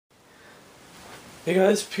Hey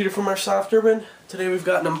guys, Peter from AirsoftUrban. Today we've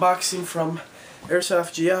got an unboxing from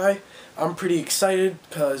AirsoftGI. I'm pretty excited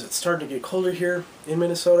because it's starting to get colder here in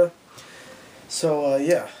Minnesota. So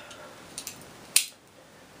yeah.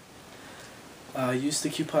 Use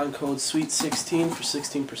the coupon code SWEET16 for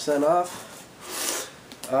 16% off.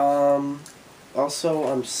 Also,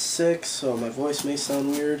 I'm sick, so my voice may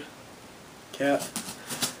sound weird. Cat.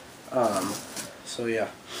 So yeah.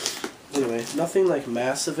 Anyway, nothing like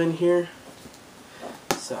massive in here.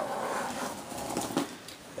 So,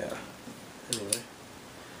 yeah, anyway,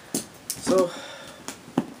 so,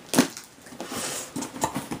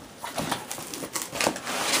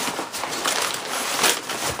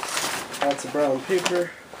 lots of brown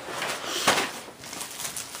paper.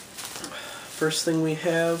 First thing we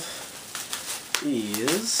have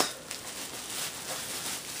is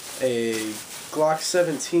a Glock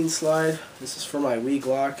 17 slide. This is for my Wii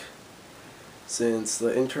Glock, since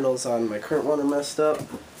the internals on my current one are messed up.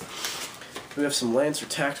 We have some Lancer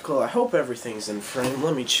Tactical. I hope everything's in frame.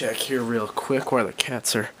 Let me check here real quick while the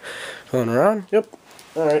cats are going around. Yep.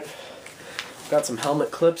 Alright. Got some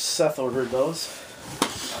helmet clips. Seth ordered those.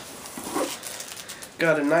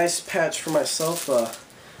 Got a nice patch for myself. A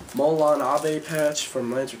Molon Abe patch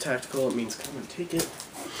from Lancer Tactical. It means come and take it.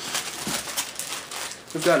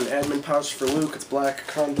 We've got an admin pouch for Luke. It's black,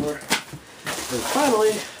 Condor. And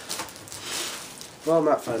finally, well,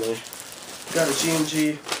 not finally, got a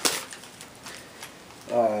G&G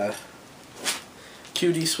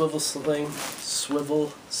QD swivel sling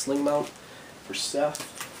mount for Seth.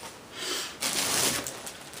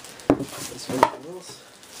 This one else.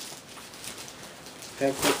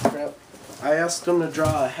 Pamphlet crap. I asked them to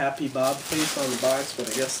draw a happy Bob face on the box, but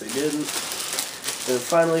I guess they didn't. And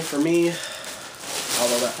finally, for me,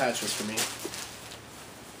 although that patch was for me,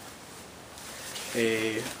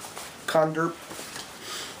 a Condor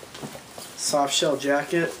soft shell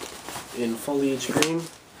jacket in foliage green.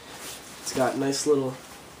 It's got nice little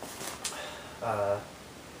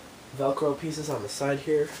Velcro pieces on the side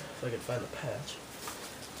here. If I can find the patch.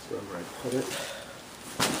 That's where I put it.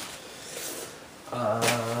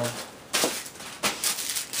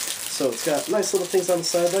 So it's got nice little things on the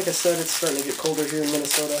side. Like I said, it's starting to get colder here in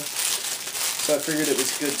Minnesota, so I figured it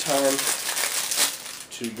was a good time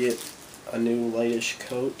to get a new lightish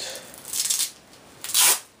coat.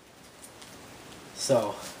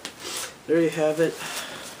 So, there you have it.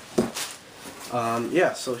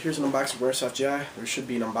 Yeah, so here's an unboxing from AirsoftGI. There should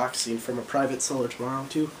be an unboxing from a private seller tomorrow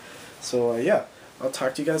too. So yeah, I'll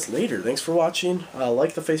talk to you guys later. Thanks for watching.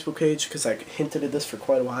 Like the Facebook page because I hinted at this for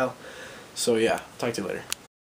quite a while. So yeah, talk to you later.